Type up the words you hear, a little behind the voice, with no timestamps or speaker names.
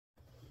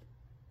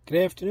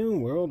Good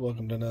afternoon, world.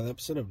 Welcome to another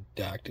episode of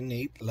Dr.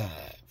 Nate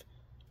Live.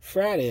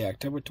 Friday,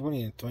 October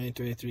 20th,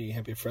 2023.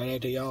 Happy Friday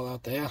to y'all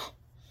out there.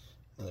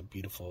 Another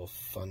beautiful,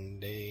 fun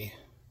day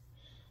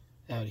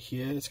out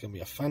here. It's going to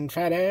be a fun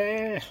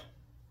Friday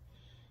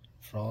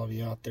for all of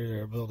you out there that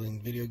are building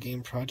video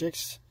game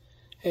projects.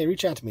 Hey,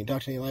 reach out to me,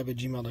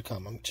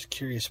 DoctorNateLive@gmail.com. I'm just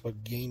curious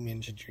what game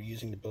engine you're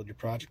using to build your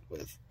project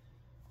with.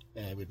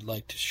 I would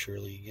like to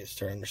surely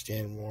start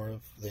understanding more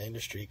of the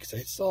industry, because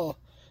I saw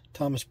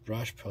Thomas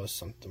Brush post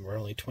something where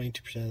only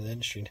 22% of the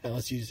industry now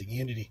is using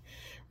Unity,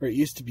 where it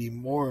used to be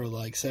more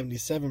like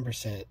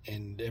 77%,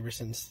 and ever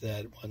since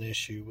that one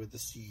issue with the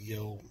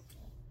CEO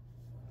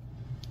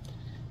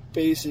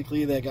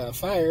basically that got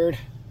fired,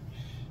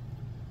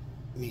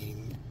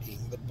 meaning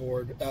the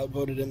board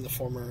outvoted him, the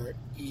former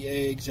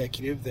EA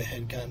executive that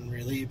had gotten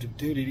relieved of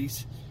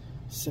duties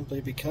simply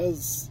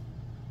because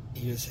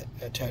he was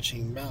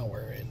attaching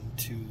malware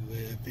into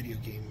a video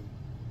game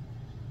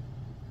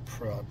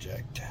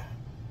project.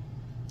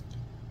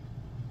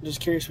 I'm just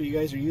curious what you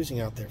guys are using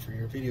out there for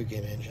your video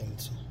game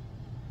engines.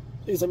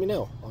 Please let me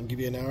know. I'll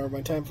give you an hour of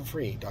my time for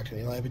free.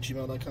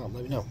 DoctorNateLive@gmail.com.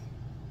 Let me know.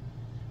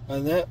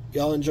 Other than that,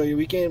 y'all enjoy your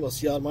weekend. We'll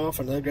see y'all tomorrow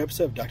for another great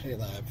episode of Dr. Nate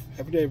Live.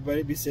 Have a good day,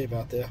 everybody. Be safe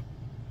out there.